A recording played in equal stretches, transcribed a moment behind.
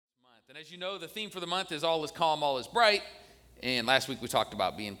And as you know, the theme for the month is all is calm, all is bright. And last week we talked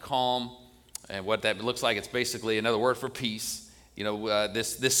about being calm and what that looks like. It's basically another word for peace. You know,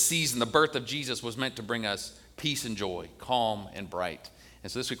 this season, the birth of Jesus was meant to bring us peace and joy, calm and bright. And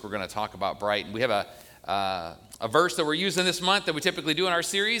so this week we're going to talk about bright. And we have a verse that we're using this month that we typically do in our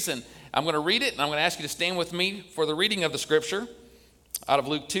series. And I'm going to read it, and I'm going to ask you to stand with me for the reading of the scripture out of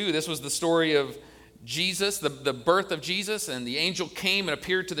Luke 2. This was the story of Jesus, the birth of Jesus, and the angel came and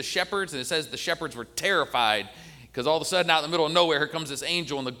appeared to the shepherds, and it says the shepherds were terrified because all of a sudden out in the middle of nowhere, here comes this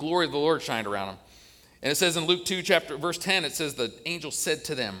angel, and the glory of the Lord shined around him. And it says in Luke 2, verse 10, it says the angel said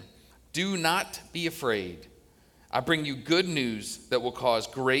to them, "Do not be afraid. I bring you good news that will cause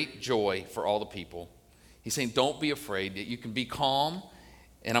great joy for all the people." He's saying, don't be afraid, that you can be calm,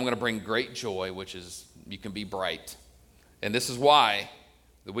 and I'm going to bring great joy, which is you can be bright. And this is why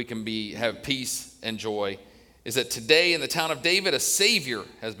that we can have peace and joy, is that today in the town of David, a Savior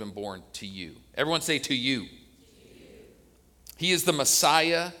has been born to you. Everyone say, to you. He is the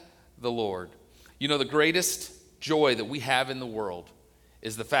Messiah, the Lord. You know, the greatest joy that we have in the world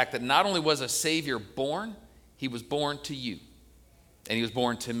is the fact that not only was a Savior born, he was born to you, and he was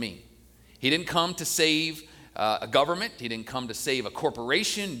born to me. He didn't come to save a government. He didn't come to save a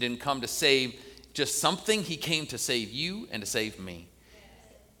corporation. He didn't come to save just something. He came to save you and to save me.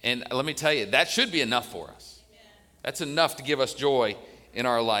 And let me tell you, that should be enough for us. That's enough to give us joy in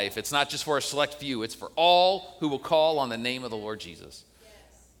our life. It's not just for a select few. It's for all who will call on the name of the Lord Jesus.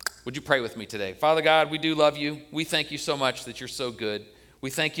 Would you pray with me today? Father God, we do love you. We thank you so much that you're so good.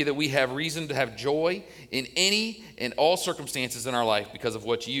 We thank you that we have reason to have joy in any and all circumstances in our life because of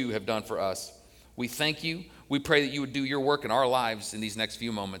what you have done for us. We thank you. We pray that you would do your work in our lives in these next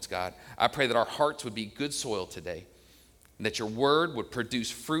few moments, God. I pray that our hearts would be good soil today, and that your word would produce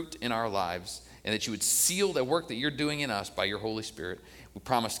fruit in our lives, and that you would seal the work that you're doing in us by your Holy Spirit. We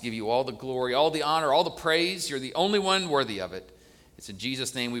promise to give you all the glory, all the honor, all the praise. You're the only one worthy of it. It's in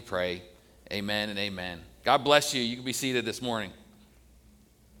Jesus' name we pray. Amen and amen. God bless you. You can be seated this morning.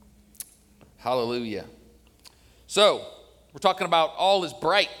 Hallelujah. So, we're talking about all is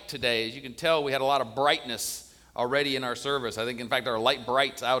bright today. As you can tell, we had a lot of brightness already in our service. I think, in fact, our light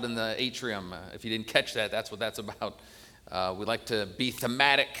brights out in the atrium. If you didn't catch that, that's what that's about. We like to be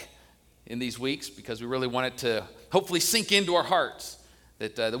thematic in these weeks because we really want it to hopefully sink into our hearts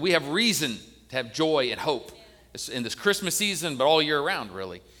that we have reason to have joy and hope in this Christmas season, but all year round,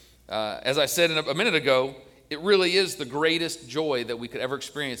 really. As I said a minute ago, it really is the greatest joy that we could ever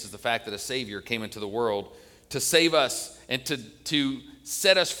experience, is the fact that a Savior came into the world to save us and to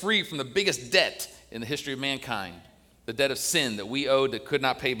set us free from the biggest debt in the history of mankind, the debt of sin that we owed that could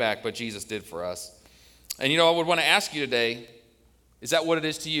not pay back, but Jesus did for us. And you know, I would want to ask you today, is that what it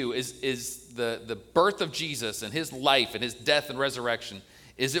is to you? Is the birth of Jesus and his life and his death and resurrection,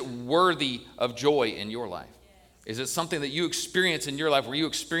 is it worthy of joy in your life? Is it something that you experience in your life where you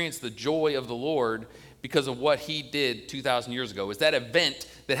experience the joy of the Lord because of what he did 2,000 years ago? Is that event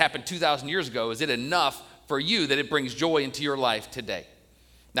that happened 2,000 years ago, is it enough for you that it brings joy into your life today?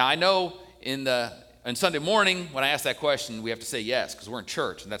 Now, I know on Sunday morning, when I ask that question, we have to say yes because we're in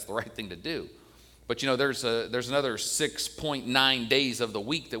church and that's the right thing to do. But, you know, there's another 6.9 days of the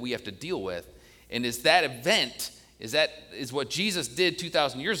week that we have to deal with. And is that event, is what Jesus did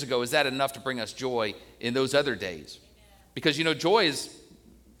 2,000 years ago, is that enough to bring us joy in those other days? Because, you know, joy is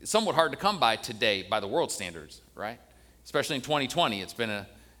somewhat hard to come by today by the world standards, right? Especially in 2020. It's been an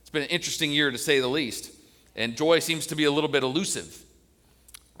interesting year to say the least. And joy seems to be a little bit elusive.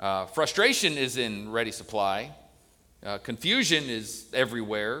 Frustration is in ready supply. Confusion is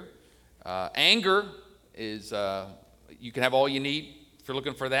everywhere. Anger is, you can have all you need if you're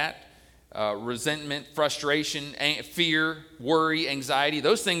looking for that. Resentment, frustration, fear, worry, anxiety,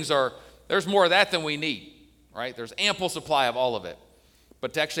 those things there's more of that than we need, right? There's ample supply of all of it.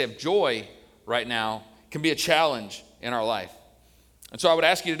 But to actually have joy right now can be a challenge in our life. And so I would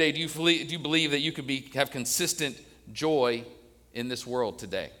ask you today, do you believe that you could have consistent joy in this world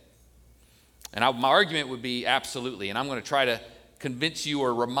today? And my argument would be absolutely. And I'm going to try to convince you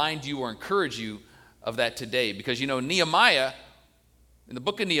or remind you or encourage you of that today. Because, you know, Nehemiah, in the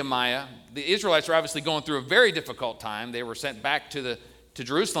book of Nehemiah, the Israelites are obviously going through a very difficult time. They were sent back to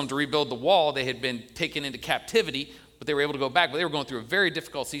Jerusalem to rebuild the wall. They had been taken into captivity, but they were able to go back. But they were going through a very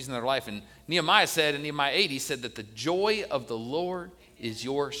difficult season of their life. And Nehemiah said in Nehemiah 8, he said that the joy of the Lord is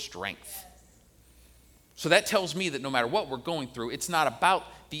your strength. So that tells me that no matter what we're going through, it's not about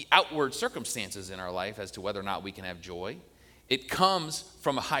the outward circumstances in our life as to whether or not we can have joy. It comes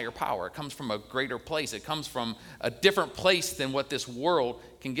from a higher power. It comes from a greater place. It comes from a different place than what this world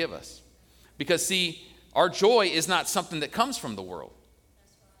can give us. Because, see, our joy is not something that comes from the world.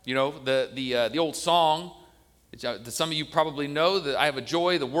 You know, the old song that some of you probably know, that I have a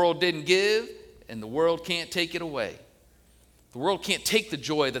joy the world didn't give, and the world can't take it away. The world can't take the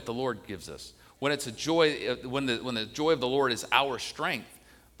joy that the Lord gives us. When it's a joy, when the joy of the Lord is our strength,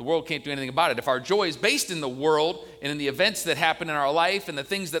 the world can't do anything about it. If our joy is based in the world and in the events that happen in our life and the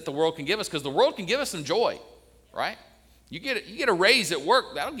things that the world can give us, because the world can give us some joy, right? You get a raise at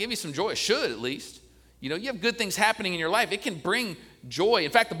work, that'll give you some joy. It should, at least. You know, you have good things happening in your life. It can bring joy.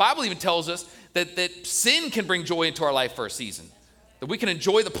 In fact, the Bible even tells us that sin can bring joy into our life for a season. That we can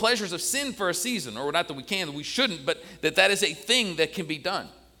enjoy the pleasures of sin for a season, or not that we can, that we shouldn't, but that is a thing that can be done.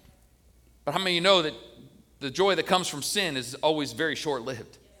 But how many of you know that the joy that comes from sin is always very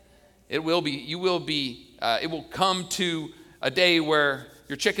short-lived? It will come to a day where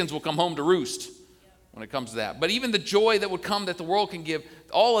your chickens will come home to roost when it comes to that. But even the joy that would come that the world can give,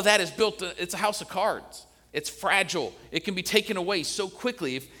 all of that is built, it's a house of cards. It's fragile. It can be taken away so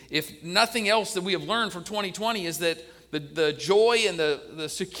quickly. If nothing else that we have learned from 2020 is that the joy and the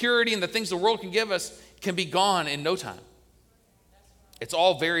security and the things the world can give us can be gone in no time. It's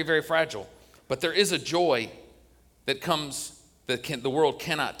all very, very fragile. But there is a joy that comes that the world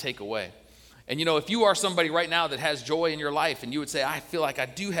cannot take away. And you know, if you are somebody right now that has joy in your life and you would say, I feel like I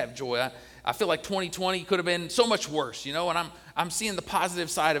do have joy. I feel like 2020 could have been so much worse, you know, and I'm seeing the positive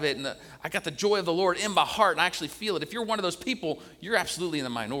side of it, and I got the joy of the Lord in my heart, and I actually feel it. If you're one of those people, you're absolutely in the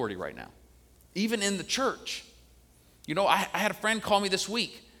minority right now, even in the church. You know, I had a friend call me this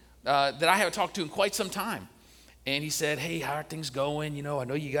week that I haven't talked to in quite some time, and he said, hey, how are things going? You know, I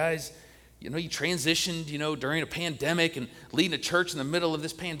know you guys, you know, you transitioned, you know, during a pandemic, and leading a church in the middle of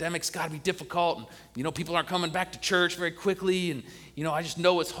this pandemic's got to be difficult, and, you know, people aren't coming back to church very quickly, and, you know, I just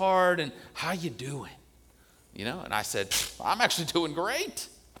know it's hard, and how you doing? You know, and I said, I'm actually doing great.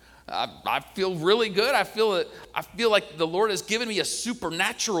 I feel really good. I feel like the Lord has given me a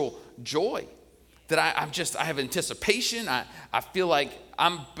supernatural joy that I have anticipation. I feel like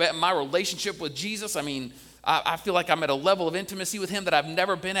my relationship with Jesus, I mean, I feel like I'm at a level of intimacy with him that I've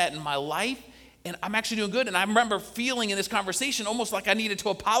never been at in my life, and I'm actually doing good. And I remember feeling in this conversation almost like I needed to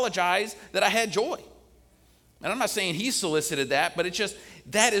apologize that I had joy. And I'm not saying he solicited that, but it's just,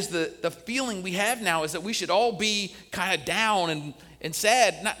 that is the feeling we have now, is that we should all be kind of down and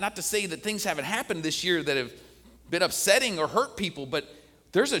sad. Not to say that things haven't happened this year that have been upsetting or hurt people, but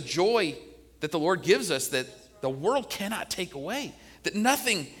there's a joy that the Lord gives us that the world cannot take away, that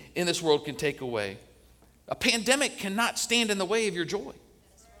nothing in this world can take away. A pandemic cannot stand in the way of your joy.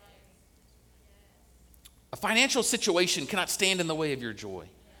 A financial situation cannot stand in the way of your joy.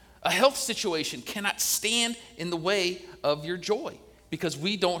 A health situation cannot stand in the way of your joy, because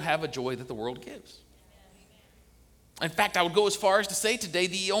we don't have a joy that the world gives. In fact, I would go as far as to say today,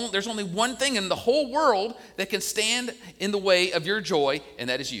 there's only one thing in the whole world that can stand in the way of your joy, and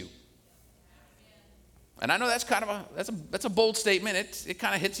that is you. And I know that's kind of that's a bold statement. It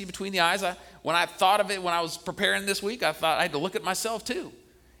kind of hits you between the eyes. When I thought of it when I was preparing this week, I thought I had to look at myself too,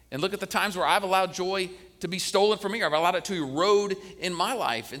 and look at the times where I've allowed joy to be stolen from me, or I've allowed it to erode in my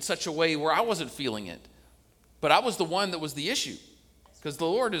life in such a way where I wasn't feeling it. But I was the one that was the issue, because the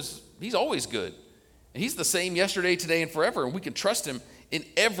Lord he's always good. And he's the same yesterday, today, and forever, and we can trust him in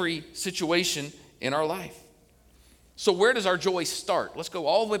every situation in our life. So where does our joy start? Let's go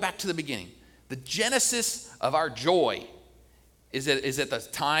all the way back to the beginning. The genesis of our joy is at the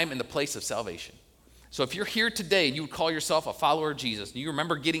time and the place of salvation. So if you're here today and you would call yourself a follower of Jesus, and you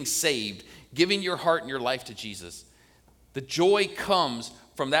remember getting saved, giving your heart and your life to Jesus, the joy comes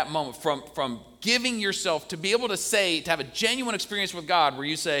from that moment, from giving yourself, to be able to have a genuine experience with God where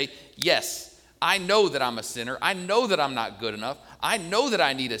you say, yes, I know that I'm a sinner. I know that I'm not good enough. I know that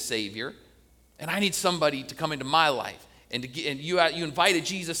I need a Savior, and I need somebody to come into my life. And you invited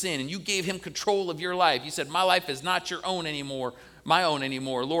Jesus in, and you gave him control of your life. You said, my life is not your own anymore, my own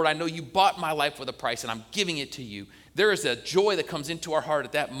anymore. Lord, I know you bought my life with a price, and I'm giving it to you. There is a joy that comes into our heart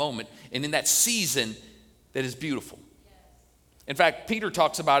at that moment and in that season that is beautiful. In fact, Peter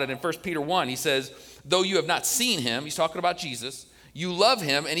talks about it in 1 Peter 1. He says, though you have not seen him, he's talking about Jesus, you love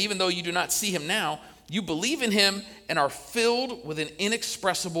him, and even though you do not see him now, you believe in him and are filled with an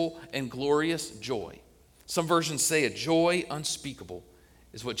inexpressible and glorious joy. Some versions say a joy unspeakable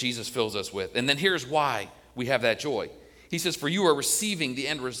is what Jesus fills us with. And then here's why we have that joy. He says, for you are receiving the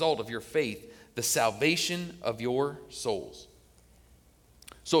end result of your faith, the salvation of your souls.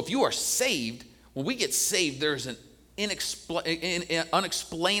 So if you are saved, when we get saved, there's an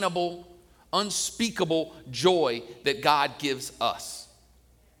unexplainable, unspeakable joy that God gives us.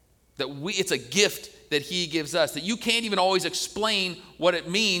 It's a gift that he gives us, that you can't even always explain what it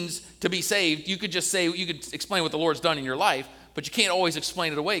means to be saved. You could explain what the Lord's done in your life, but you can't always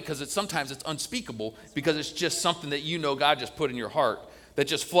explain it away because sometimes it's unspeakable because it's just something that you know God just put in your heart that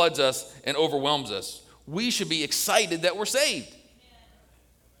just floods us and overwhelms us. We should be excited that we're saved.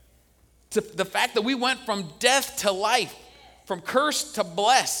 To the fact that we went from death to life, from cursed to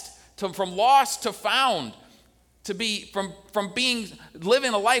blessed, from lost to found, to be from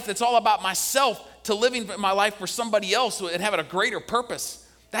living a life that's all about myself to living my life for somebody else and having a greater purpose.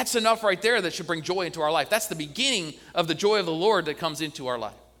 That's enough right there that should bring joy into our life. That's the beginning of the joy of the Lord that comes into our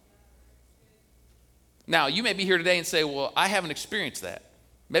life. Now, you may be here today and say, well, I haven't experienced that.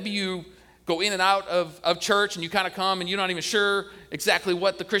 Maybe you go in and out of church and you kind of come and you're not even sure exactly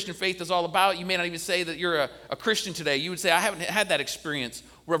what the Christian faith is all about. You may not even say that you're a Christian today. You would say, I haven't had that experience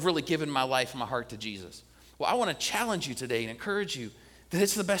where I've really given my life and my heart to Jesus. Well, I want to challenge you today and encourage you that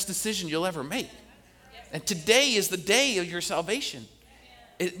it's the best decision you'll ever make. And today is the day of your salvation.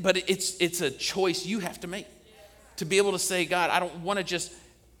 But it's a choice you have to make to be able to say, God, I don't want to just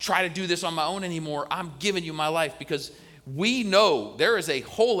try to do this on my own anymore. I'm giving you my life because we know there is a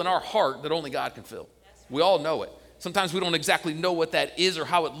hole in our heart that only God can fill. We all know it. Sometimes we don't exactly know what that is or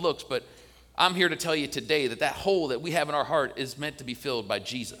how it looks, but I'm here to tell you today that hole that we have in our heart is meant to be filled by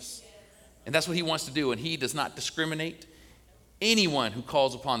Jesus. And that's what he wants to do, and he does not discriminate. Anyone who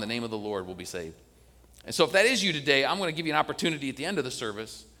calls upon the name of the Lord will be saved. And so if that is you today, I'm going to give you an opportunity at the end of the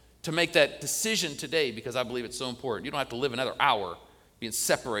service to make that decision today because I believe it's so important. You don't have to live another hour being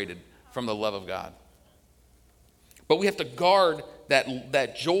separated from the love of God. But we have to guard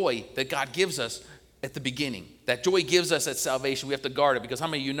that joy that God gives us at the beginning. That joy gives us at salvation. We have to guard it because how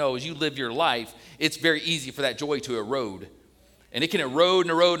many of you know as you live your life, it's very easy for that joy to erode. And it can erode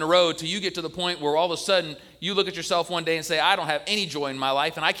and erode and erode till you get to the point where all of a sudden you look at yourself one day and say, I don't have any joy in my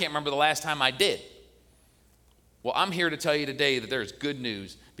life and I can't remember the last time I did. Well, I'm here to tell you today that there's good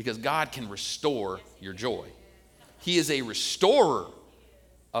news because God can restore your joy. He is a restorer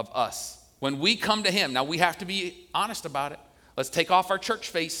of us. When we come to him, now we have to be honest about it. Let's take off our church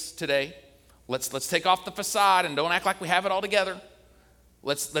face today. Let's take off the facade and don't act like we have it all together.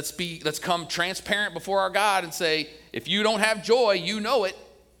 Let's come transparent before our God and say, if you don't have joy, you know it.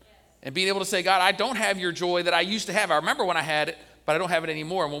 And being able to say, God, I don't have your joy that I used to have. I remember when I had it, but I don't have it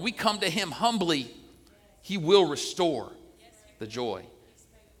anymore. And when we come to him humbly, he will restore the joy.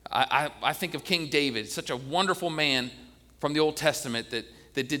 I think of King David, such a wonderful man from the Old Testament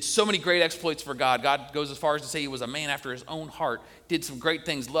that did so many great exploits for God. God goes as far as to say he was a man after his own heart, did some great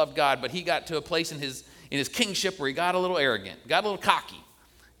things, loved God, but he got to a place in his kingship where he got a little arrogant, got a little cocky.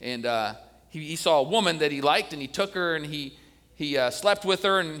 And he saw a woman that he liked, and he took her, and he slept with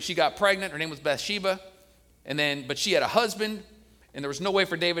her, and she got pregnant. Her name was Bathsheba. But she had a husband, and there was no way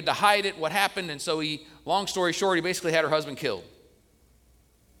for David to hide it, what happened. And so long story short, he basically had her husband killed.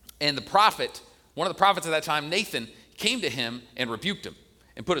 And the prophet, one of the prophets at that time, Nathan, came to him and rebuked him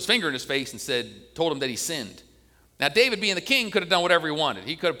and put his finger in his face and told him that he sinned. Now, David, being the king, could have done whatever he wanted.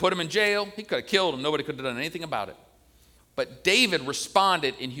 He could have put him in jail. He could have killed him. Nobody could have done anything about it. But David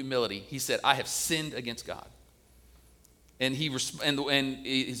responded in humility. He said, I have sinned against God. And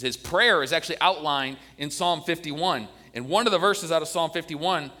his prayer is actually outlined in Psalm 51. And one of the verses out of Psalm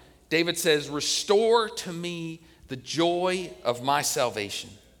 51, David says, restore to me the joy of my salvation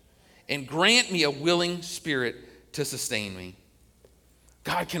and grant me a willing spirit to sustain me.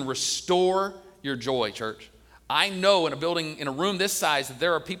 God can restore your joy, church. I know in a room this size, that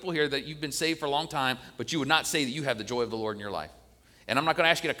there are people here that you've been saved for a long time, but you would not say that you have the joy of the Lord in your life. And I'm not going to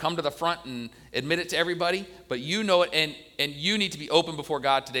ask you to come to the front and admit it to everybody, but you know it, and you need to be open before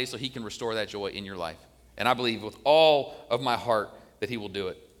God today so he can restore that joy in your life. And I believe with all of my heart that he will do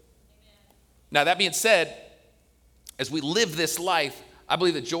it. Amen. Now, that being said, as we live this life, I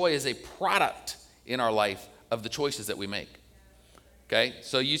believe that joy is a product in our life of the choices that we make. Okay?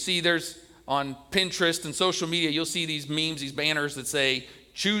 So you see there's on Pinterest and social media, you'll see these memes, these banners that say,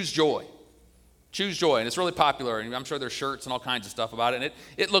 choose joy. Choose joy. And it's really popular. And I'm sure there's shirts and all kinds of stuff about it. And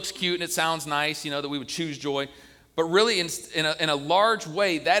it looks cute and it sounds nice, that we would choose joy. But really, in a large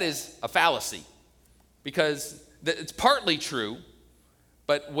way, that is a fallacy. Because it's partly true.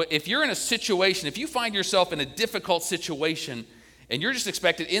 But if you're in a situation, if you find yourself in a difficult situation, and you're just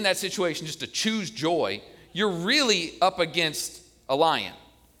expected in that situation just to choose joy, you're really up against a lion.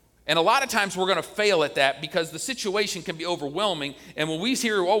 And a lot of times we're going to fail at that because the situation can be overwhelming. And when we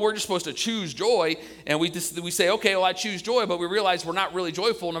hear, we're just supposed to choose joy, and we say, okay, well, I choose joy, but we realize we're not really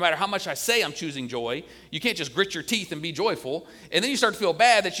joyful no matter how much I say I'm choosing joy. You can't just grit your teeth and be joyful. And then you start to feel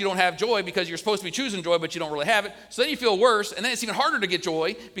bad that you don't have joy because you're supposed to be choosing joy, but you don't really have it. So then you feel worse, and then it's even harder to get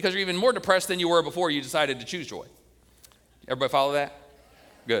joy because you're even more depressed than you were before you decided to choose joy. Everybody follow that?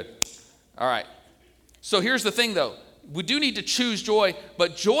 Good. All right. So here's the thing, though. we do need to choose joy,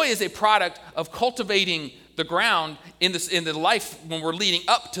 but joy is a product of cultivating the ground in the life when we're leading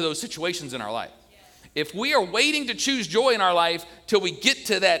up to those situations in our life. If we are waiting to choose joy in our life till we get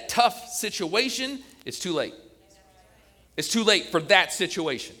to that tough situation, it's too late. It's too late for that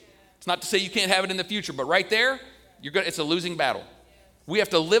situation. It's not to say you can't have it in the future, but right there, it's a losing battle. We have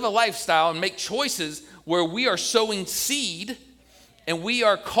to live a lifestyle and make choices where we are sowing seed and we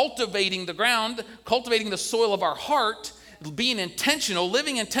are cultivating the ground, cultivating the soil of our heart, being intentional,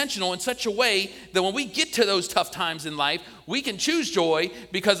 living intentional in such a way that when we get to those tough times in life, we can choose joy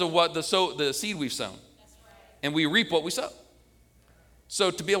because of what the seed we've sown. And we reap what we sow.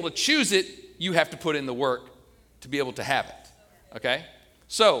 So to be able to choose it, you have to put in the work to be able to have it. Okay?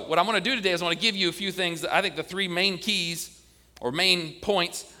 So what I want to do today is I want to give you a few things, I think the three main keys or main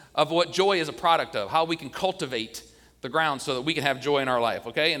points of what joy is a product of, how we can cultivate the ground so that we can have joy in our life,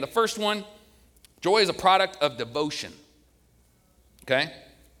 okay? And the first one, joy is a product of devotion, okay?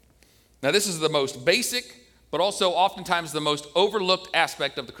 Now this is the most basic, but also oftentimes the most overlooked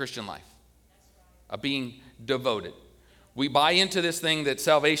aspect of the Christian life, of being devoted. We buy into this thing that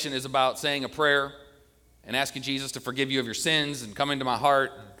salvation is about saying a prayer and asking Jesus to forgive you of your sins and come into my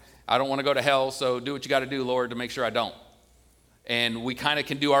heart. I don't want to go to hell, so do what you got to do, Lord, to make sure I don't. And we kind of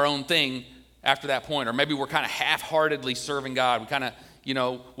can do our own thing after that point, or maybe we're kind of half-heartedly serving God. We kind of,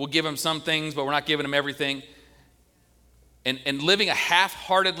 we'll give him some things, but we're not giving him everything. And living a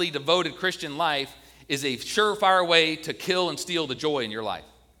half-heartedly devoted Christian life is a surefire way to kill and steal the joy in your life,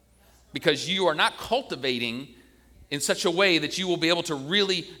 because you are not cultivating in such a way that you will be able to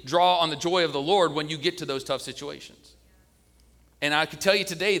really draw on the joy of the Lord when you get to those tough situations. And I can tell you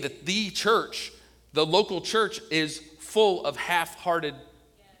today that the church, the local church, is full of half-hearted,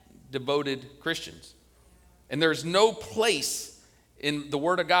 devoted Christians. And there's no place in the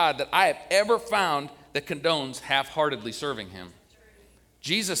Word of God that I have ever found that condones half-heartedly serving him.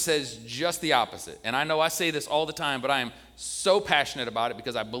 Jesus says just the opposite. And I know I say this all the time, but I am so passionate about it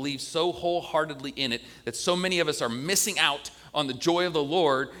because I believe so wholeheartedly in it that so many of us are missing out on the joy of the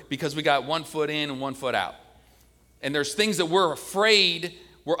Lord because we got one foot in and one foot out. And there's things that we're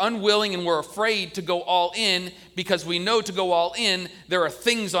unwilling and we're afraid to go all in because we know to go all in, there are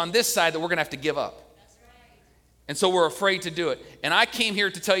things on this side that we're going to have to give up. And so we're afraid to do it. And I came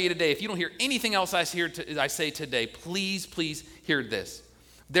here to tell you today, if you don't hear anything else I say today, please hear this.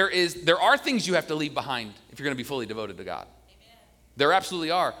 There are things you have to leave behind if you're going to be fully devoted to God. Amen. There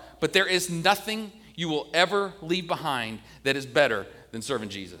absolutely are. But there is nothing you will ever leave behind that is better than serving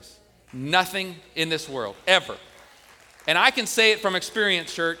Jesus. Nothing in this world, ever. And I can say it from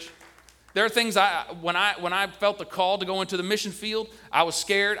experience, church. There are things when I felt the call to go into the mission field, I was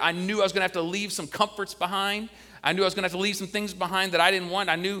scared. I knew I was going to have to leave some comforts behind. I knew I was going to have to leave some things behind that I didn't want.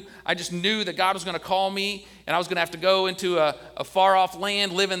 I just knew that God was going to call me, and I was going to have to go into a far-off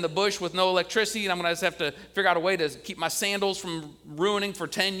land, live in the bush with no electricity, and I'm going to just have to figure out a way to keep my sandals from ruining for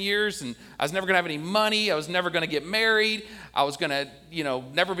 10 years, and I was never going to have any money. I was never going to get married. I was going to,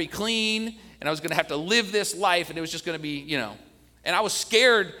 never be clean, and I was going to have to live this life, and it was just going to be, And I was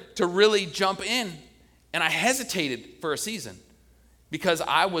scared to really jump in, and I hesitated for a season because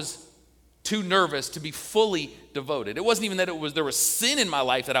I was too nervous to be fully devoted. It wasn't even that there was sin in my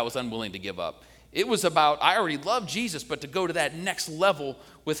life that I was unwilling to give up. It was about, I already loved Jesus, but to go to that next level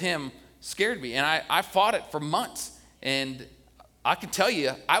with him scared me. And I fought it for months. And I can tell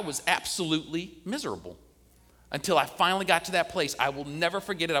you, I was absolutely miserable until I finally got to that place. I will never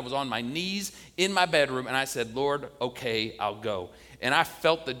forget it. I was on my knees in my bedroom, and I said, Lord, okay, I'll go. And I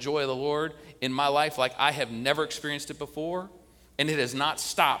felt the joy of the Lord in my life like I have never experienced it before. And it has not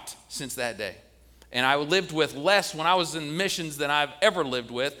stopped since that day. And I lived with less when I was in missions than I've ever lived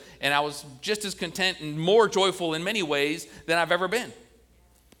with. And I was just as content and more joyful in many ways than I've ever been.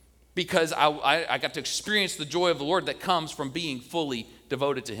 Because I got to experience the joy of the Lord that comes from being fully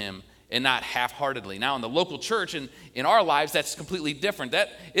devoted to him and not half-heartedly. Now in the local church and in our lives, that's completely different.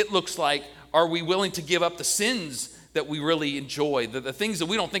 It looks like, are we willing to give up the sins that we really enjoy, the things that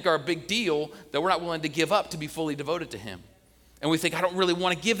we don't think are a big deal, that we're not willing to give up to be fully devoted to him? And we think, I don't really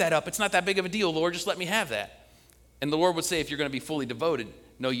want to give that up. It's not that big of a deal, Lord. Just let me have that. And the Lord would say, if you're going to be fully devoted,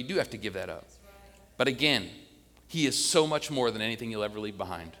 no, you do have to give that up. But again, he is so much more than anything you'll ever leave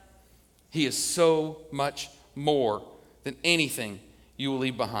behind. He is so much more than anything you will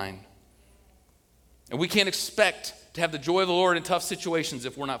leave behind. And we can't expect to have the joy of the Lord in tough situations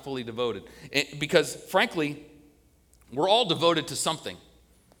if we're not fully devoted. Because frankly, we're all devoted to something.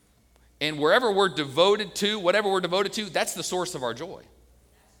 And wherever we're devoted to, whatever we're devoted to, that's the source of our joy.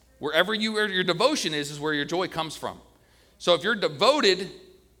 Wherever your devotion is where your joy comes from. So if you're devoted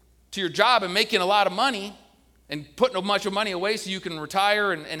to your job and making a lot of money and putting a bunch of money away so you can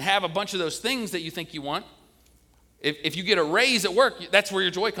retire and have a bunch of those things that you think you want. If you get a raise at work, that's where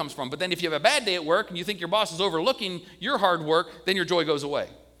your joy comes from. But then if you have a bad day at work and you think your boss is overlooking your hard work, then your joy goes away.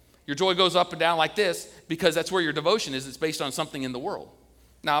 Your joy goes up and down like this because that's where your devotion is. It's based on something in the world.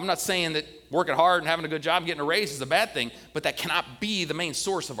 Now, I'm not saying that working hard and having a good job and getting a raise is a bad thing, but that cannot be the main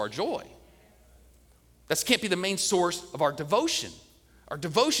source of our joy. That can't be the main source of our devotion. Our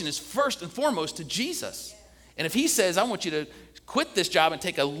devotion is first and foremost to Jesus. And if he says, I want you to quit this job and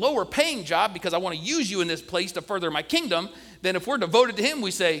take a lower paying job because I want to use you in this place to further my kingdom, then if we're devoted to him,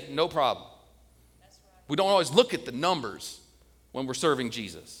 we say, no problem. That's right. We don't always look at the numbers when we're serving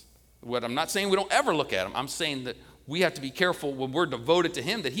Jesus. What I'm not saying we don't ever look at them. I'm saying that we have to be careful when we're devoted to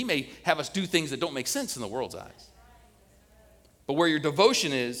him that he may have us do things that don't make sense in the world's eyes. But where your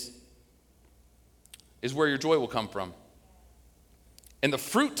devotion is where your joy will come from. And the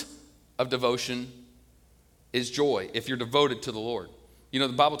fruit of devotion is joy if you're devoted to the Lord. You know,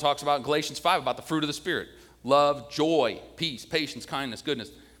 the Bible talks about in Galatians 5 about the fruit of the Spirit. Love, joy, peace, patience, kindness,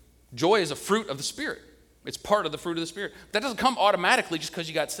 goodness. Joy is a fruit of the Spirit. It's part of the fruit of the Spirit. That doesn't come automatically just because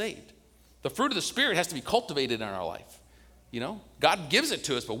you got saved. The fruit of the Spirit has to be cultivated in our life. You know, God gives it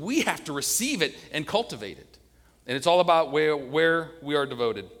to us, but we have to receive it and cultivate it. And it's all about where we are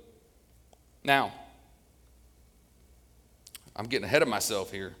devoted. Now, I'm getting ahead of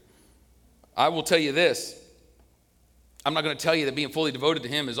myself here. I will tell you this. I'm not going to tell you that being fully devoted to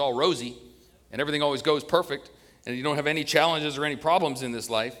him is all rosy and everything always goes perfect and you don't have any challenges or any problems in this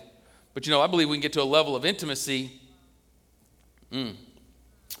life. But, you know, I believe we can get to a level of intimacy.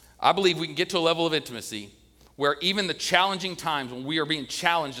 I believe we can get to a level of intimacy where even the challenging times when we are being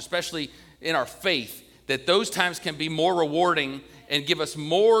challenged, especially in our faith, that those times can be more rewarding and give us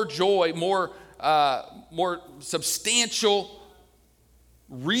more joy, more substantial,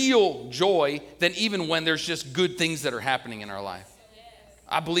 real joy than even when there's just good things that are happening in our life.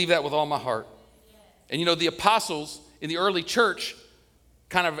 I believe that with all my heart. And you know, the apostles in the early church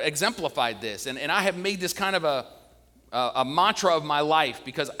kind of exemplified this. And I have made this kind of a mantra of my life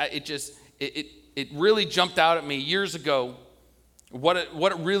because it really jumped out at me years ago what it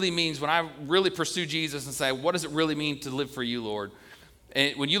really means when I really pursue Jesus and say, what does it really mean to live for you, Lord?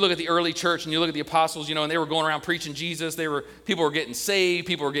 And when you look at the early church and you look at the apostles, you know, and they were going around preaching Jesus, people were getting saved,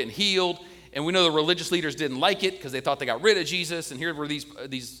 people were getting healed, and we know the religious leaders didn't like it because they thought they got rid of Jesus, and here were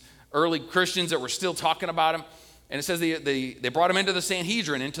these early Christians that were still talking about him. And it says they brought him into the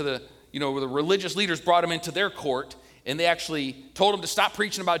Sanhedrin, where the religious leaders brought him into their court, and they actually told him to stop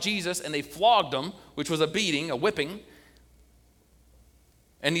preaching about Jesus, and they flogged him, which was a beating, a whipping.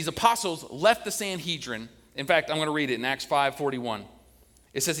 And these apostles left the Sanhedrin. In fact, I'm going to read it in Acts 5:41.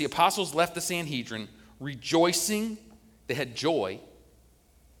 It says the apostles left the Sanhedrin rejoicing, they had joy,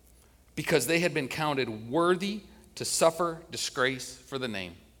 because they had been counted worthy to suffer disgrace for the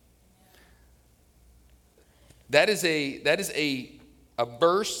name. That is a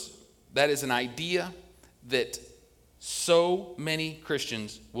verse, that is an idea that so many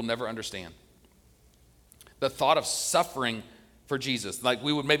Christians will never understand. The thought of suffering for Jesus, like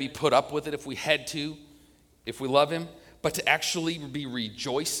we would maybe put up with it if we had to, if we love him. But to actually be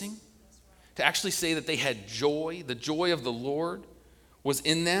rejoicing, to actually say that they had joy, the joy of the Lord was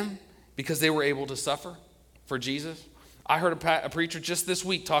in them because they were able to suffer for Jesus. I heard a preacher just this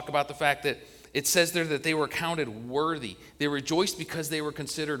week talk about the fact that it says there that they were counted worthy. They rejoiced because they were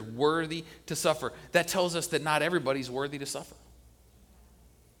considered worthy to suffer. That tells us that not everybody's worthy to suffer.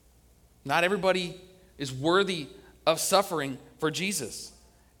 Not everybody is worthy of suffering for Jesus.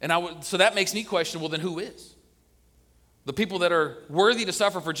 And so that makes me question, well, then who is? The people that are worthy to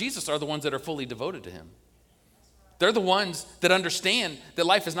suffer for Jesus are the ones that are fully devoted to him. They're the ones that understand that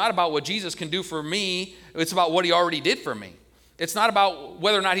life is not about what Jesus can do for me. It's about what he already did for me. It's not about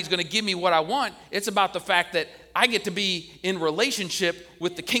whether or not he's going to give me what I want. It's about the fact that I get to be in relationship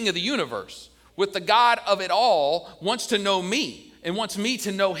with the King of the universe, with the God of it all, wants to know me and wants me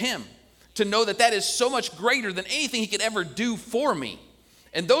to know him, to know that that is so much greater than anything he could ever do for me.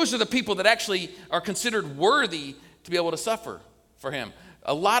 And those are the people that actually are considered worthy to be able to suffer for him.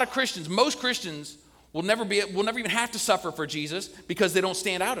 A lot of Christians, most Christians will never even have to suffer for Jesus because they don't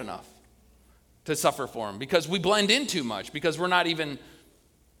stand out enough to suffer for him, because we blend in too much, because we're not even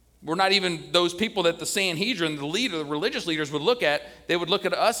those people that the Sanhedrin, the religious leaders would look at. They would look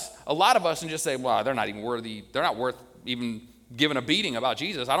at us, a lot of us, and just say, well, they're not even worthy. They're not worth even giving a beating about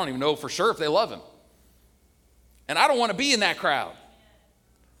Jesus. I don't even know for sure if they love him. And I don't want to be in that crowd.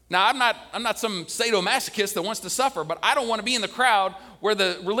 Now, I'm not some sadomasochist that wants to suffer, but I don't want to be in the crowd where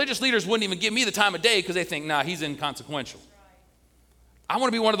the religious leaders wouldn't even give me the time of day because they think, he's inconsequential. I want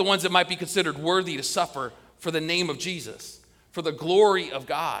to be one of the ones that might be considered worthy to suffer for the name of Jesus, for the glory of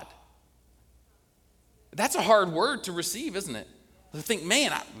God. That's a hard word to receive, isn't it? To think,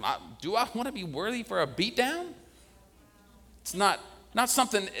 man, do I want to be worthy for a beatdown? It's not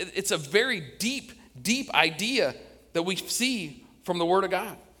something, it's a very deep, deep idea that we see from the Word of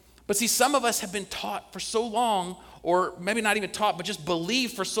God. But see, some of us have been taught for so long, or maybe not even taught, but just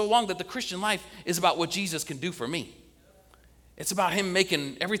believed for so long that the Christian life is about what Jesus can do for me. It's about him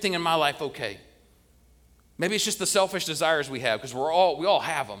making everything in my life okay. Maybe it's just the selfish desires we have, because we all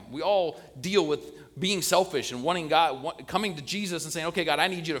have them. We all deal with being selfish and wanting God, coming to Jesus and saying, okay, God, I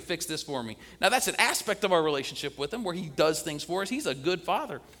need you to fix this for me. Now, that's an aspect of our relationship with him where he does things for us. He's a good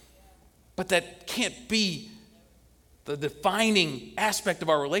father. But that can't be the defining aspect of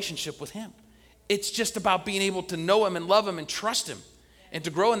our relationship with him. It's just about being able to know him and love him and trust him, and to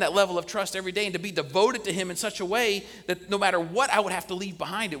grow in that level of trust every day, and to be devoted to him in such a way that no matter what I would have to leave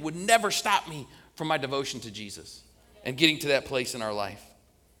behind, it would never stop me from my devotion to Jesus and getting to that place in our life.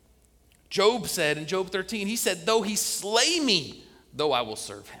 Job said in Job 13, he said, though he slay me, though I will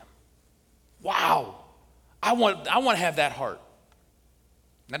serve him. Wow. I want to have that heart.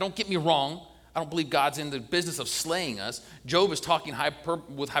 Now, don't get me wrong. I don't believe God's in the business of slaying us. Job is talking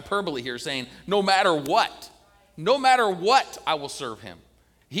with hyperbole here, saying, no matter what, I will serve him.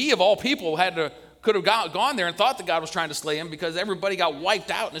 He, of all people, could have gone there and thought that God was trying to slay him because everybody got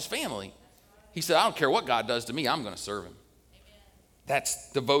wiped out in his family. He said, I don't care what God does to me, I'm going to serve him.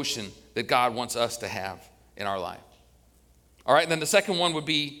 That's devotion that God wants us to have in our life. All right, and then the second one would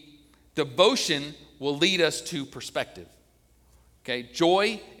be devotion will lead us to perspective. Okay,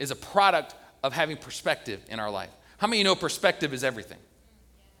 joy is a product of having perspective in our life. How many of you know perspective is everything?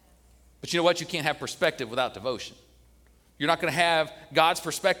 But you know what? You can't have perspective without devotion. You're not going to have God's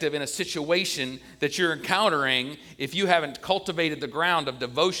perspective in a situation that you're encountering if you haven't cultivated the ground of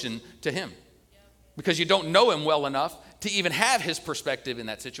devotion to him. Because you don't know him well enough to even have his perspective in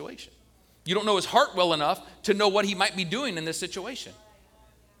that situation. You don't know his heart well enough to know what he might be doing in this situation.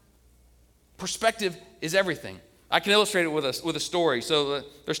 Perspective is everything. I can illustrate it with a story. So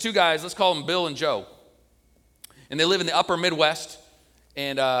there's two guys, let's call them Bill and Joe. And they live in the upper Midwest.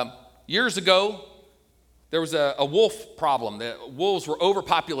 And years ago, there was a wolf problem. The wolves were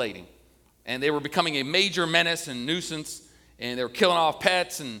overpopulating. And they were becoming a major menace and nuisance. And they were killing off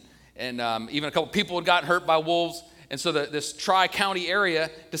pets. And even a couple people had gotten hurt by wolves. And so this Tri-County area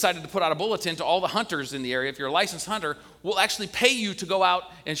decided to put out a bulletin to all the hunters in the area. If you're a licensed hunter, we'll actually pay you to go out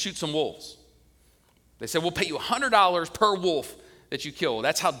and shoot some wolves. They said, we'll pay you $100 per wolf that you kill.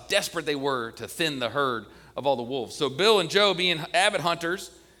 That's how desperate they were to thin the herd of all the wolves. So Bill and Joe, being avid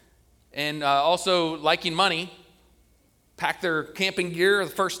hunters and also liking money, packed their camping gear the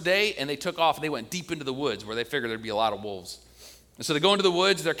first day, and they took off, and they went deep into the woods where they figured there'd be a lot of wolves. And so they go into the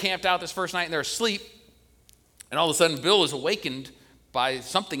woods, they're camped out this first night, and they're asleep. And all of a sudden, Bill is awakened by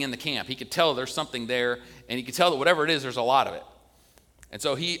something in the camp. He could tell there's something there, and he could tell that whatever it is, there's a lot of it. And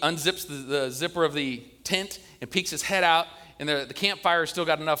so he unzips the zipper of the tent and peeks his head out, and the campfire still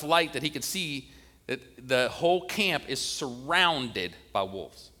got enough light that he could see that the whole camp is surrounded by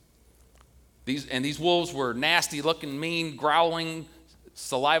wolves. These wolves were nasty looking, mean, growling,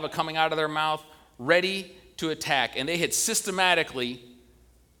 saliva coming out of their mouth, ready to attack. And they had systematically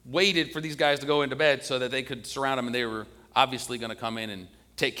waited for these guys to go into bed so that they could surround them, and they were obviously going to come in and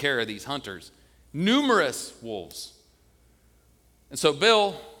take care of these hunters. Numerous wolves. And so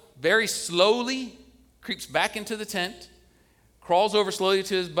Bill very slowly creeps back into the tent, crawls over slowly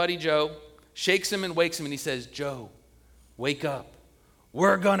to his buddy Joe, shakes him and wakes him, and he says, Joe, wake up.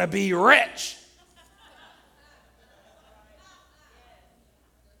 We're going to be rich.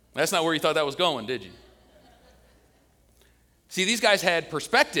 That's not where you thought that was going, did you? See, these guys had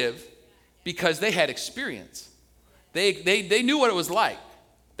perspective because they had experience. They knew what it was like.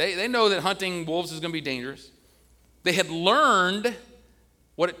 They know that hunting wolves is going to be dangerous. They had learned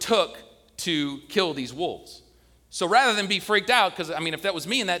what it took to kill these wolves. So rather than be freaked out, because, if that was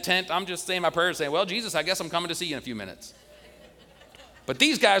me in that tent, I'm just saying my prayers saying, well, Jesus, I guess I'm coming to see you in a few minutes. But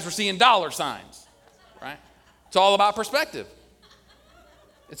these guys were seeing dollar signs, right? It's all about perspective.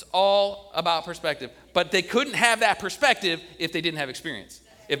 It's all about perspective. But they couldn't have that perspective if they didn't have experience.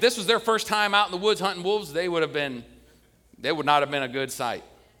 If this was their first time out in the woods hunting wolves, they would not have been a good sight.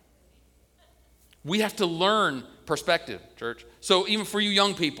 We have to learn perspective, church. So even for you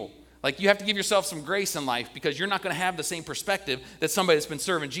young people, you have to give yourself some grace in life because you're not going to have the same perspective that somebody that's been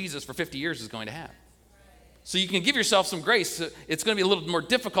serving Jesus for 50 years is going to have. So you can give yourself some grace. It's going to be a little more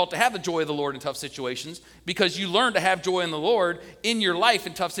difficult to have the joy of the Lord in tough situations because you learn to have joy in the Lord in your life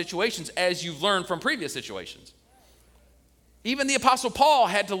in tough situations as you've learned from previous situations. Even the Apostle Paul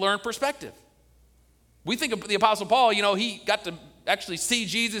had to learn perspective. We think of the Apostle Paul, he got to actually see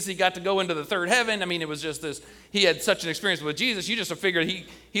Jesus. He got to go into the third heaven. I mean, it was just this, he had such an experience with Jesus. You just figured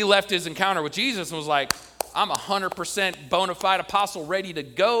he left his encounter with Jesus and was like, I'm 100% bona fide apostle ready to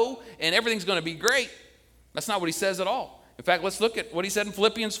go, and everything's going to be great. That's not what he says at all. In fact, let's look at what he said in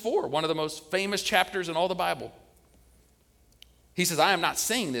Philippians 4, one of the most famous chapters in all the Bible. He says, I am not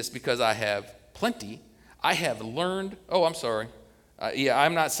saying this because I have plenty. I have learned, I'm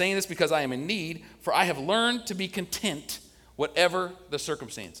not saying this because I am in need, for I have learned to be content whatever the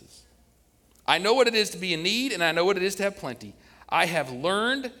circumstances. I know what it is to be in need, and I know what it is to have plenty. I have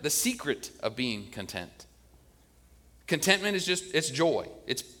learned the secret of being content. Contentment is it's joy,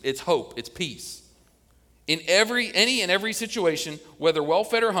 it's hope, it's peace. In any and every situation, whether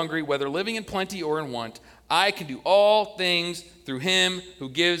well-fed or hungry, whether living in plenty or in want, I can do all things through him who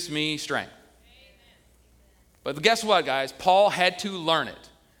gives me strength. But guess what, guys? Paul had to learn it.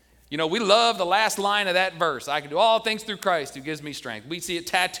 We love the last line of that verse. I can do all things through Christ who gives me strength. We see it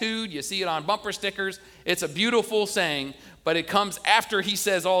tattooed. You see it on bumper stickers. It's a beautiful saying, but it comes after he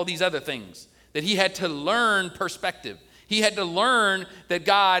says all these other things, that he had to learn perspective. He had to learn that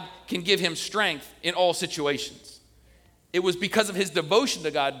God can give him strength in all situations. It was because of his devotion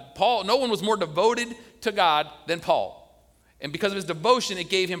to God. No one was more devoted to God than Paul. And because of his devotion, it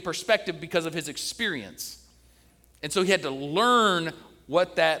gave him perspective because of his experience. And so he had to learn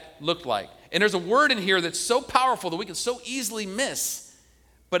what that looked like. And there's a word in here that's so powerful that we can so easily miss,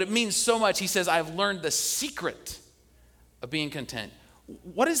 but it means so much. He says, I've learned the secret of being content.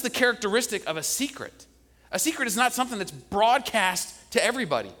 What is the characteristic of a secret? A secret is not something that's broadcast to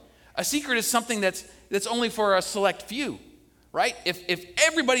everybody. A secret is something that's only for a select few, right? If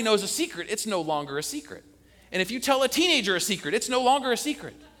everybody knows a secret, it's no longer a secret. And if you tell a teenager a secret, it's no longer a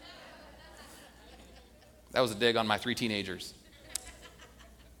secret. That was a dig on my 3 teenagers.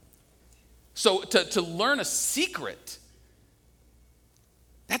 So to learn a secret,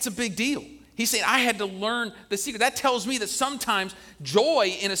 that's a big deal. He's saying, I had to learn the secret. That tells me that sometimes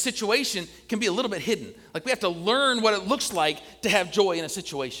joy in a situation can be a little bit hidden. Like we have to learn what it looks like to have joy in a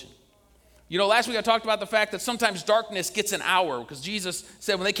situation. Last week I talked about the fact that sometimes darkness gets an hour, because Jesus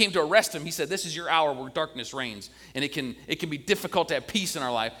said when they came to arrest him, he said, this is your hour where darkness reigns. And it can be difficult to have peace in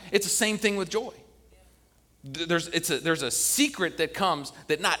our life. It's the same thing with joy. There's a secret that comes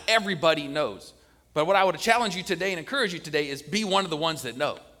that not everybody knows. But what I would challenge you today and encourage you today is be one of the ones that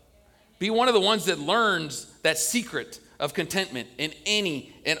know. Be one of the ones that learns that secret of contentment in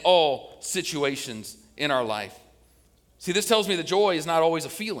any and all situations in our life. See, this tells me that joy is not always a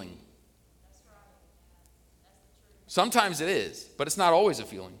feeling. Sometimes it is, but it's not always a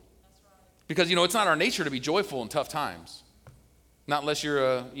feeling. Because, it's not our nature to be joyful in tough times. Not unless you're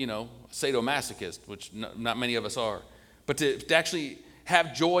a sadomasochist, which not many of us are. But to actually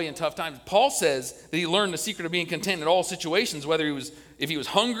have joy in tough times. Paul says that he learned the secret of being content in all situations, if he was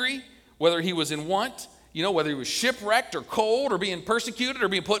hungry, whether he was in want, whether he was shipwrecked or cold or being persecuted or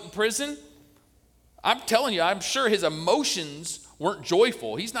being put in prison. I'm telling you, I'm sure his emotions weren't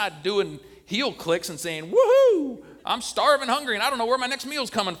joyful. He's not doing heel clicks and saying, woohoo, I'm starving, hungry, and I don't know where my next meal's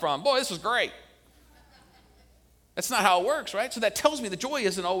coming from. Boy, this is great. That's not how it works, right? So that tells me that joy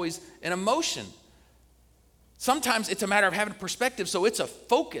isn't always an emotion. Sometimes it's a matter of having perspective, so it's a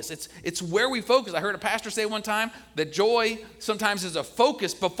focus. It's where we focus. I heard a pastor say one time that joy sometimes is a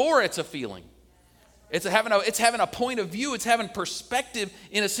focus before it's a feeling. It's having a point of view. It's having perspective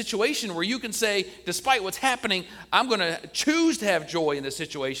in a situation where you can say, despite what's happening, I'm going to choose to have joy in this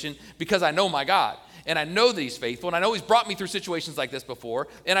situation because I know my God. And I know that he's faithful, and I know he's brought me through situations like this before,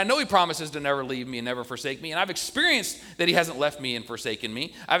 and I know he promises to never leave me and never forsake me, and I've experienced that he hasn't left me and forsaken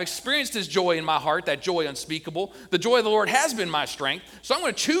me. I've experienced his joy in my heart, that joy unspeakable. The joy of the Lord has been my strength, so I'm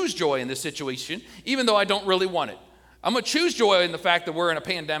going to choose joy in this situation, even though I don't really want it. I'm going to choose joy in the fact that we're in a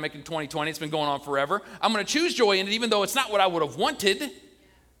pandemic in 2020. It's been going on forever. I'm going to choose joy in it, even though it's not what I would have wanted,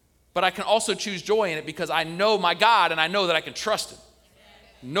 but I can also choose joy in it because I know my God, and I know that I can trust him,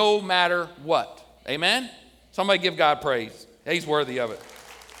 no matter what. Amen? Somebody give God praise. He's worthy of it.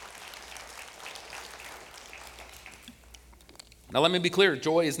 Now let me be clear.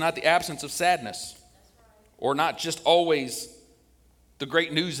 Joy is not the absence of sadness or not just always the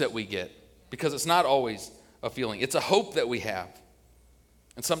great news that we get, because it's not always a feeling. It's a hope that we have.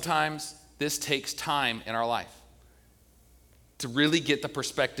 And sometimes this takes time in our life to really get the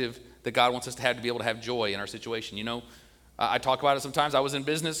perspective that God wants us to be able to have joy in our situation. I talk about it sometimes. I was in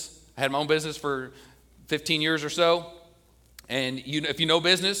business. I had my own business for 15 years or so. And if you know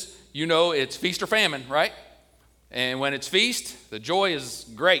business, it's feast or famine, right? And when it's feast, the joy is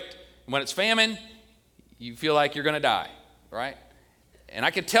great. And when it's famine, you feel like you're going to die, right? And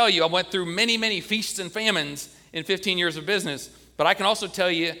I can tell you, I went through many, many feasts and famines in 15 years of business, but I can also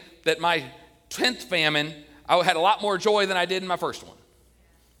tell you that my 10th famine, I had a lot more joy than I did in my first one.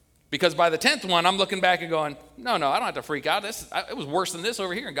 Because by the 10th one, I'm looking back and going, no, I don't have to freak out. It was worse than this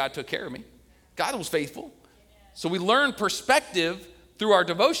over here, and God took care of me. God was faithful. So we learn perspective through our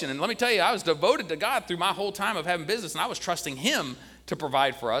devotion. And let me tell you, I was devoted to God through my whole time of having business, and I was trusting him to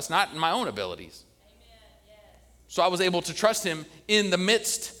provide for us, not in my own abilities. So I was able to trust him in the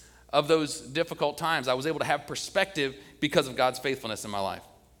midst of those difficult times. I was able to have perspective because of God's faithfulness in my life.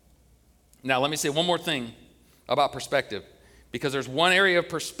 Now, let me say one more thing about perspective, because there's one area of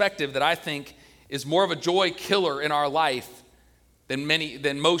perspective that I think is more of a joy killer in our life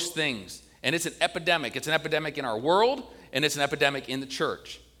than most things. And it's an epidemic. It's an epidemic in our world, and it's an epidemic in the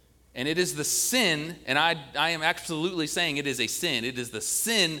church. And it is the sin, and I am absolutely saying it is a sin. It is the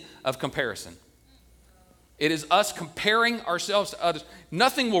sin of comparison. It is us comparing ourselves to others.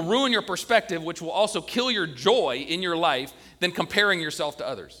 Nothing will ruin your perspective, which will also kill your joy in your life, than comparing yourself to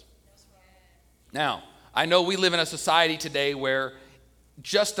others. Now, I know we live in a society today where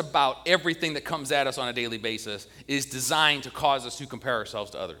just about everything that comes at us on a daily basis is designed to cause us to compare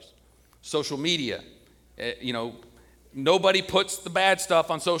ourselves to others. Social media, nobody puts the bad stuff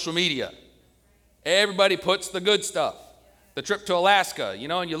on social media. Everybody puts the good stuff. The trip to Alaska,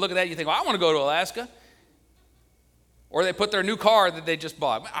 and you look at that and you think, well, I want to go to Alaska. Or they put their new car that they just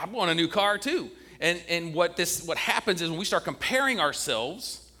bought. I want a new car too. And what happens is when we start comparing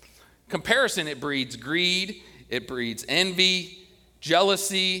ourselves, comparison, it breeds greed, it breeds envy,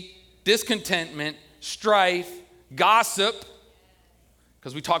 jealousy, discontentment, strife, gossip.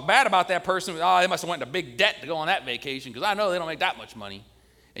 Because we talk bad about that person. Oh, they must have went into big debt to go on that vacation because I know they don't make that much money.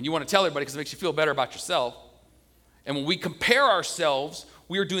 And you want to tell everybody because it makes you feel better about yourself. And when we compare ourselves,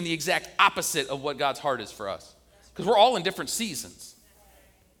 we are doing the exact opposite of what God's heart is for us. Because we're all in different seasons.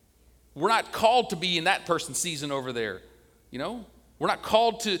 We're not called to be in that person's season over there. We're not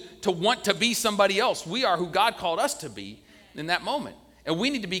called to want to be somebody else. We are who God called us to be in that moment. And we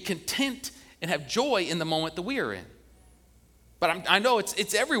need to be content and have joy in the moment that we are in. But I know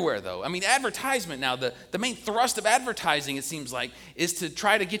it's everywhere, though. I mean, advertisement now, the main thrust of advertising, it seems like, is to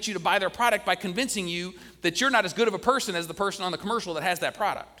try to get you to buy their product by convincing you that you're not as good of a person as the person on the commercial that has that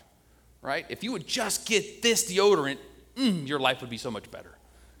product. Right? If you would just get this deodorant, your life would be so much better.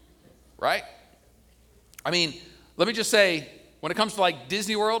 Right? I mean, let me just say, when it comes to like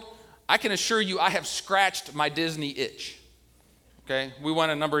Disney World, I can assure you I have scratched my Disney itch. Okay? We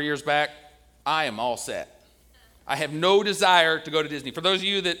went a number of years back. I am all set. I have no desire to go to Disney. For those of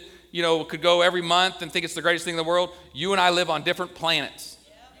you that, could go every month and think it's the greatest thing in the world, you and I live on different planets.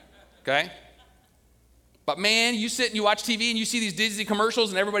 Okay? But man, you sit and you watch TV and you see these Disney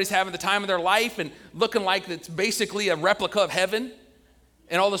commercials and everybody's having the time of their life and looking like it's basically a replica of heaven.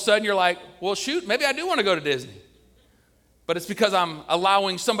 And all of a sudden you're like, well, shoot, maybe I do want to go to Disney. But it's because I'm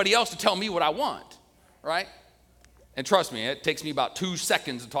allowing somebody else to tell me what I want, right? And trust me, it takes me about 2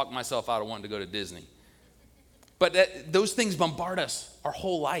 seconds to talk myself out of wanting to go to Disney. But those things bombard us our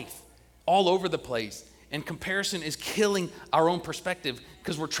whole life, all over the place. And comparison is killing our own perspective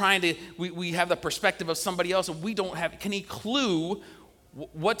because we have the perspective of somebody else and we don't have any clue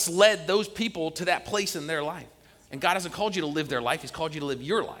what's led those people to that place in their life. And God hasn't called you to live their life. He's called you to live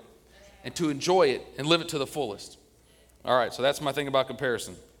your life and to enjoy it and live it to the fullest. All right, so that's my thing about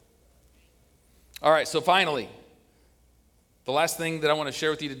comparison. All right, so finally, the last thing that I want to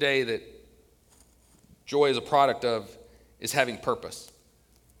share with you today that joy is a product of is having purpose.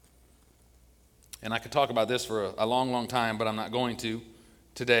 And I could talk about this for a long, long time, but I'm not going to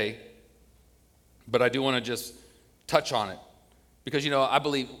today. But I do want to just touch on it. Because, I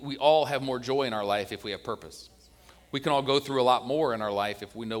believe we all have more joy in our life if we have purpose. We can all go through a lot more in our life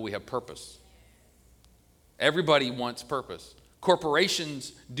if we know we have purpose. Everybody wants purpose.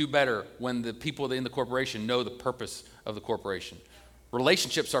 Corporations do better when the people in the corporation know the purpose of the corporation.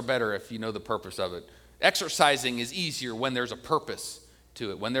 Relationships are better if you know the purpose of it. Exercising is easier when there's a purpose to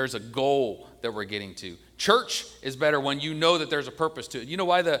it, when there's a goal that we're getting to. Church is better when you know that there's a purpose to it. You know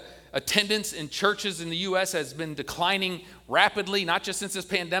why the attendance in churches in the U.S. has been declining rapidly, not just since this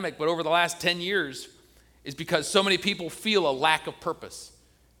pandemic, but over the last 10 years, is because so many people feel a lack of purpose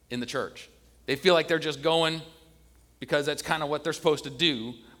in the church. They feel like they're just going because that's kind of what they're supposed to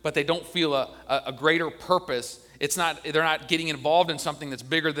do, but they don't feel a greater purpose. They're not getting involved in something that's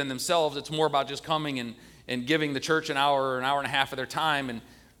bigger than themselves. It's more about just coming and giving the church an hour or an hour and a half of their time, and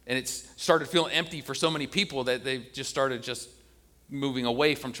it's started feeling empty for so many people that they've just started just moving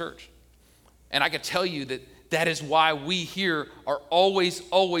away from church. And I can tell you that is why we here are always,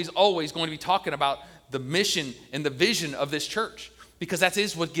 always, always going to be talking about the mission and the vision of this church. because that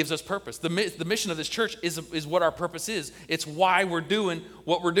is what gives us purpose. The mission of this church is what our purpose is. It's why we're doing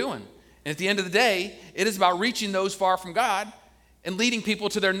what we're doing. And at the end of the day, it is about reaching those far from God and leading people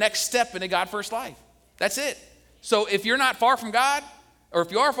to their next step in a God-first life. That's it. So if you're not far from God, or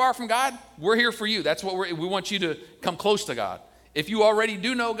if you are far from God, we're here for you. That's what we want you to come close to God. If you already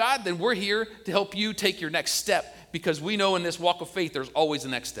do know God, then we're here to help you take your next step, because we know in this walk of faith, there's always a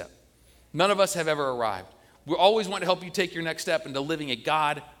next step. None of us have ever arrived. We always want to help you take your next step into living a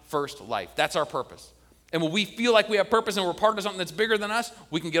God-first life. That's our purpose. And when we feel like we have purpose and we're part of something that's bigger than us,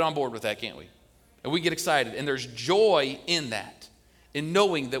 we can get on board with that, can't we? And we get excited. And there's joy in that, in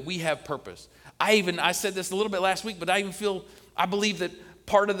knowing that we have purpose. I said this a little bit last week, but I believe that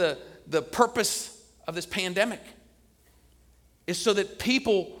part of the purpose of this pandemic is so that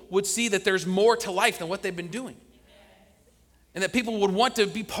people would see that there's more to life than what they've been doing. And that people would want to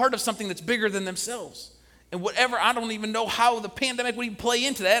be part of something that's bigger than themselves. And whatever, I don't even know how the pandemic would even play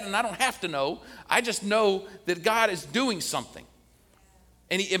into that, and I don't have to know. I just know that God is doing something.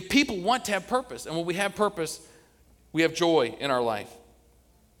 And people want to have purpose. And when we have purpose, we have joy in our life.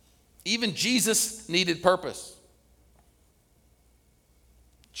 Even Jesus needed purpose.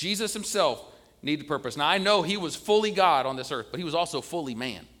 Jesus himself needed purpose. Now, I know he was fully God on this earth, but he was also fully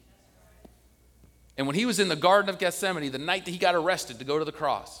man. And when he was in the Garden of Gethsemane, the night that he got arrested to go to the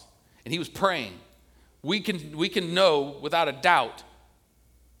cross, and he was praying, we can know without a doubt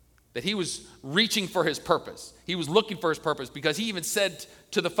that he was reaching for his purpose. He was looking for his purpose, because he even said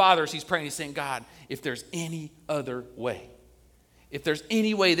to the Father as he's praying, he's saying, God, if there's any other way, if there's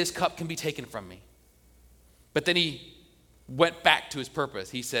any way this cup can be taken from me. But then he went back to his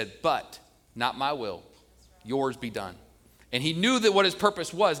purpose. He said, but not my will, yours be done. And he knew that what his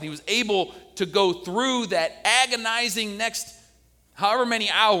purpose was, and he was able to go through that agonizing next however many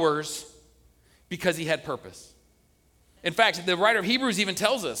hours because he had purpose. In fact, the writer of Hebrews even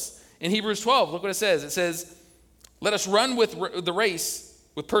tells us in Hebrews 12, look what it says. It says, let us run with the race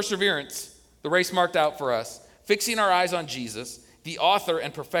with perseverance, the race marked out for us, fixing our eyes on Jesus, the author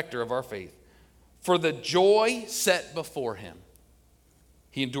and perfecter of our faith. For the joy set before him,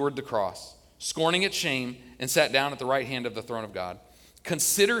 he endured the cross, scorning its shame, and sat down at the right hand of the throne of God.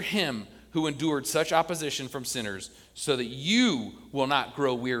 Consider him who endured such opposition from sinners, so that you will not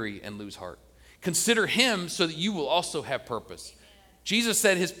grow weary and lose heart. Consider him so that you will also have purpose. Jesus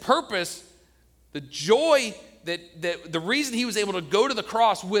said his purpose, the joy, that the reason he was able to go to the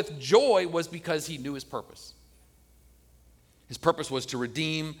cross with joy was because he knew his purpose. His purpose was to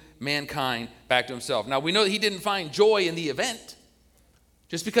redeem mankind back to himself. Now, we know that he didn't find joy in the event.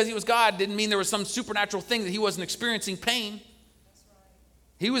 Just because he was God didn't mean there was some supernatural thing that he wasn't experiencing pain.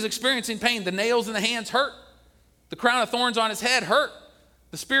 He was experiencing pain. The nails in the hands hurt. The crown of thorns on his head hurt.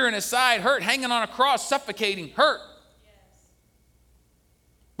 The spear in his side hurt. Hanging on a cross, suffocating, hurt.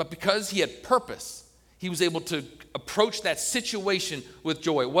 But because he had purpose, he was able to approach that situation with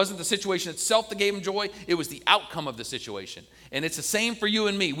joy. It wasn't the situation itself that gave him joy. It was the outcome of the situation. And it's the same for you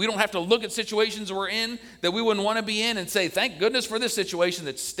and me. We don't have to look at situations we're in that we wouldn't want to be in and say, thank goodness for this situation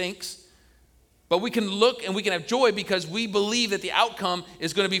that stinks. But we can look and we can have joy because we believe that the outcome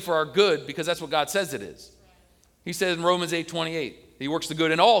is going to be for our good, because that's what God says it is. He says in Romans 8:28, he works the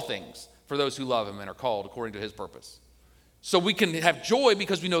good in all things for those who love him and are called according to his purpose. So we can have joy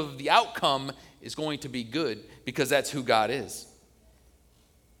because we know that the outcome is going to be good, because that's who God is.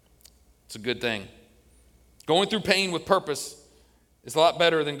 It's a good thing. Going through pain with purpose is a lot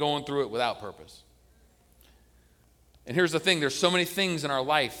better than going through it without purpose. And here's the thing, there's so many things in our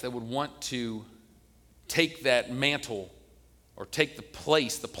life that would want to take that mantle or take the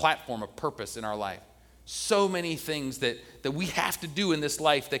place, the platform of purpose in our life. So many things that we have to do in this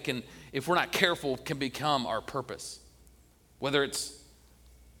life that can, if we're not careful, can become our purpose. Whether it's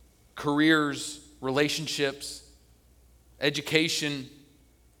careers, relationships, education,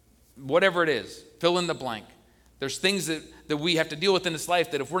 whatever it is, fill in the blank. There's things that we have to deal with in this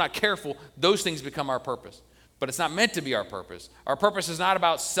life that if we're not careful, those things become our purpose. But it's not meant to be our purpose. Our purpose is not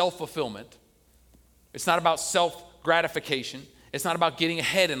about self-fulfillment. It's not about self-gratification. It's not about getting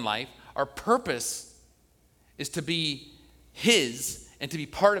ahead in life. Our purpose is to be his and to be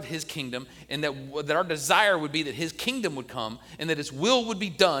part of his kingdom, and that our desire would be that his kingdom would come and that his will would be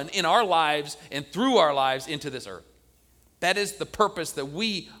done in our lives and through our lives into this earth. That is the purpose that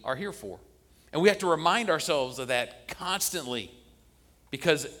we are here for. And we have to remind ourselves of that constantly,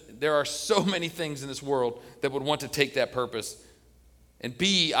 because there are so many things in this world that would want to take that purpose and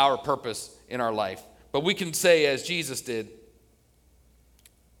be our purpose in our life. But we can say, as Jesus did,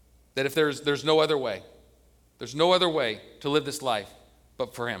 that if there's no other way, there's no other way to live this life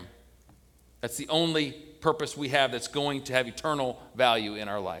but for him. That's the only purpose we have that's going to have eternal value in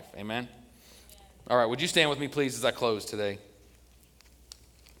our life. Amen? All right, would you stand with me, please, as I close today?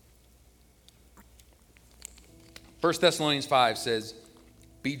 1 Thessalonians 5 says,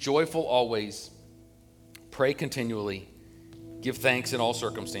 "Be joyful always, pray continually, give thanks in all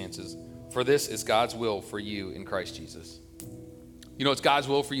circumstances, for this is God's will for you in Christ Jesus." You know, it's God's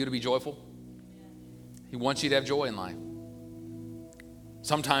will for you to be joyful. He wants you to have joy in life.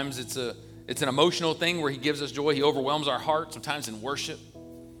 Sometimes it's an emotional thing where he gives us joy. He overwhelms our heart, sometimes in worship,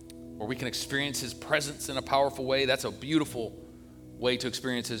 where we can experience his presence in a powerful way. That's a beautiful way to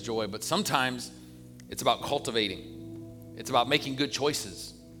experience his joy. But sometimes it's about cultivating. It's about making good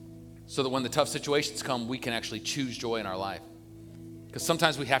choices so that when the tough situations come, we can actually choose joy in our life. Because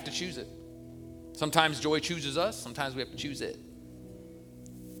sometimes we have to choose it. Sometimes joy chooses us. Sometimes we have to choose it.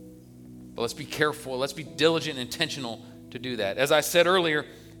 But let's be careful. Let's be diligent and intentional to do that. As I said earlier,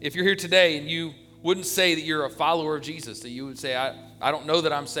 if you're here today and you wouldn't say that you're a follower of Jesus, that you would say, I don't know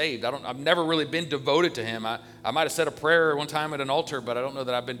that I'm saved. I've never really been devoted to him. I might have said a prayer one time at an altar, but I don't know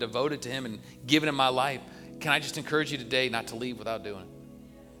that I've been devoted to him and given him my life. Can I just encourage you today not to leave without doing it?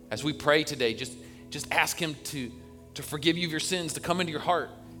 As we pray today, just ask him to forgive you of your sins, to come into your heart,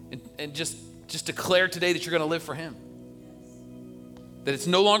 and just declare today that you're going to live for him. That it's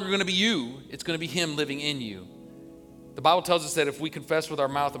no longer going to be you, it's going to be him living in you. The Bible tells us that if we confess with our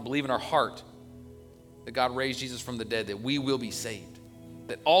mouth and believe in our heart that God raised Jesus from the dead, that we will be saved.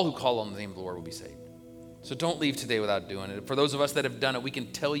 That all who call on the name of the Lord will be saved. So don't leave today without doing it. For those of us that have done it, we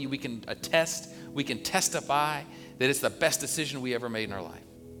can tell you, we can attest, we can testify that it's the best decision we ever made in our life.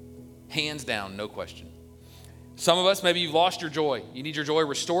 Hands down, no question. Some of us, maybe you've lost your joy. You need your joy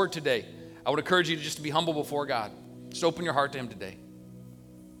restored today. I would encourage you to just be humble before God. Just open your heart to him today.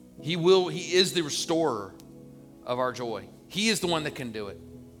 He is the restorer of our joy. He is the one that can do it.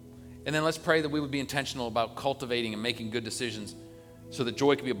 And then let's pray that we would be intentional about cultivating and making good decisions so that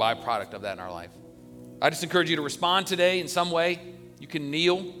joy can be a byproduct of that in our life. I just encourage you to respond today in some way. You can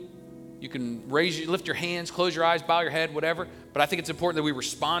kneel, you can lift your hands, close your eyes, bow your head, whatever. But I think it's important that we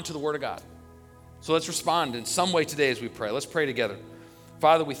respond to the Word of God. So let's respond in some way today as we pray. Let's pray together.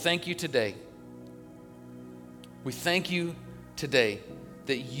 Father, we thank you today. We thank you today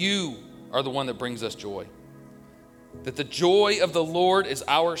that you are the one that brings us joy. That the joy of the Lord is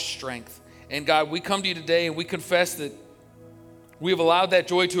our strength. And God, we come to you today and we confess that we have allowed that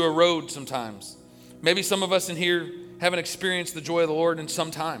joy to erode sometimes. Maybe some of us in here haven't experienced the joy of the Lord in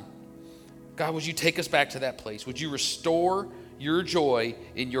some time. God, would you take us back to that place? Would you restore your joy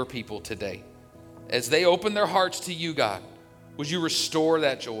in your people today? As they open their hearts to you, God, would you restore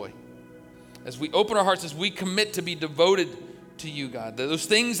that joy? As we open our hearts, as we commit to be devoted to you, God, those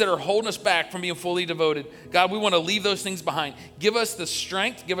things that are holding us back from being fully devoted, God, we want to leave those things behind. Give us the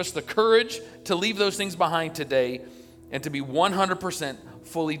strength, give us the courage to leave those things behind today and to be 100%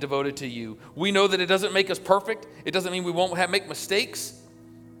 fully devoted to you. We know that it doesn't make us perfect. It doesn't mean we won't make mistakes.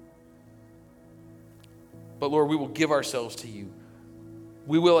 But Lord, we will give ourselves to you.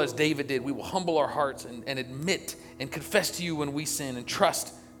 We will, as David did, we will humble our hearts and admit and confess to you when we sin and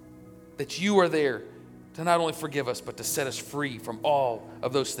trust that you are there to not only forgive us, but to set us free from all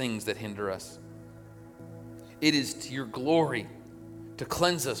of those things that hinder us. It is to your glory to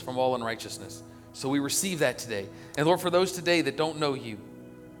cleanse us from all unrighteousness. So we receive that today. And Lord, for those today that don't know you,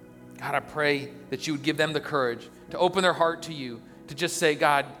 God, I pray that you would give them the courage to open their heart to you, to just say,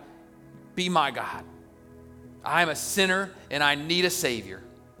 God, be my God. I am a sinner and I need a Savior.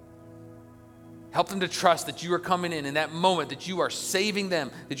 Help them to trust that you are coming in that moment, that you are saving them,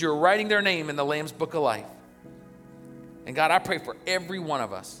 that you are writing their name in the Lamb's Book of Life. And God, I pray for every one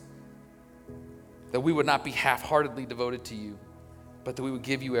of us that we would not be half-heartedly devoted to you, but that we would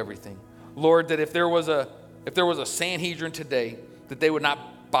give you everything. Lord, that if there was a Sanhedrin today, that they would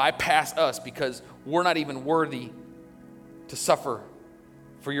not bypass us because we're not even worthy to suffer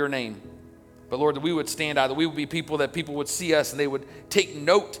for your name. But Lord, that we would stand out, that we would be people that people would see us and they would take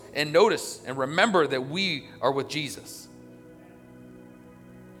note and notice and remember that we are with Jesus.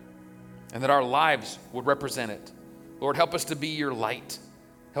 And that our lives would represent it. Lord, help us to be your light.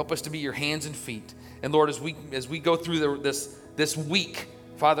 Help us to be your hands and feet. And Lord, as we go through this week,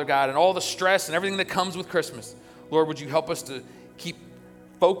 Father God, and all the stress and everything that comes with Christmas, Lord, would you help us to keep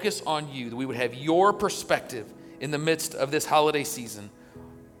focus on you, that we would have your perspective in the midst of this holiday season.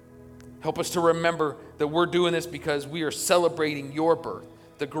 Help us to remember that we're doing this because we are celebrating your birth,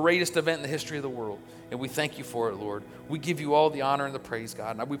 the greatest event in the history of the world. And we thank you for it, Lord. We give you all the honor and the praise,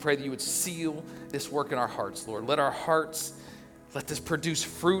 God. And we pray that you would seal this work in our hearts, Lord. Let this produce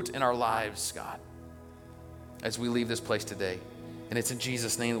fruit in our lives, God, as we leave this place today. And it's in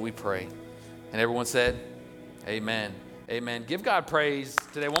Jesus' name that we pray. And everyone said, Amen. Amen. Give God praise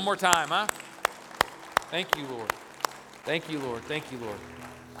today one more time, huh? Thank you, Lord. Thank you, Lord. Thank you, Lord.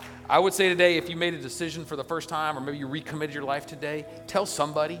 I would say today, if you made a decision for the first time, or maybe you recommitted your life today, tell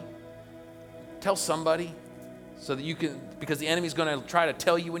somebody. Tell somebody so that you can, because the enemy's going to try to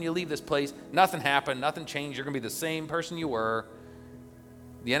tell you when you leave this place, nothing happened, nothing changed. You're going to be the same person you were.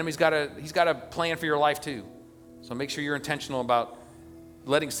 The enemy's got a plan for your life too. So make sure you're intentional about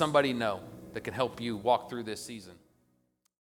letting somebody know that can help you walk through this season.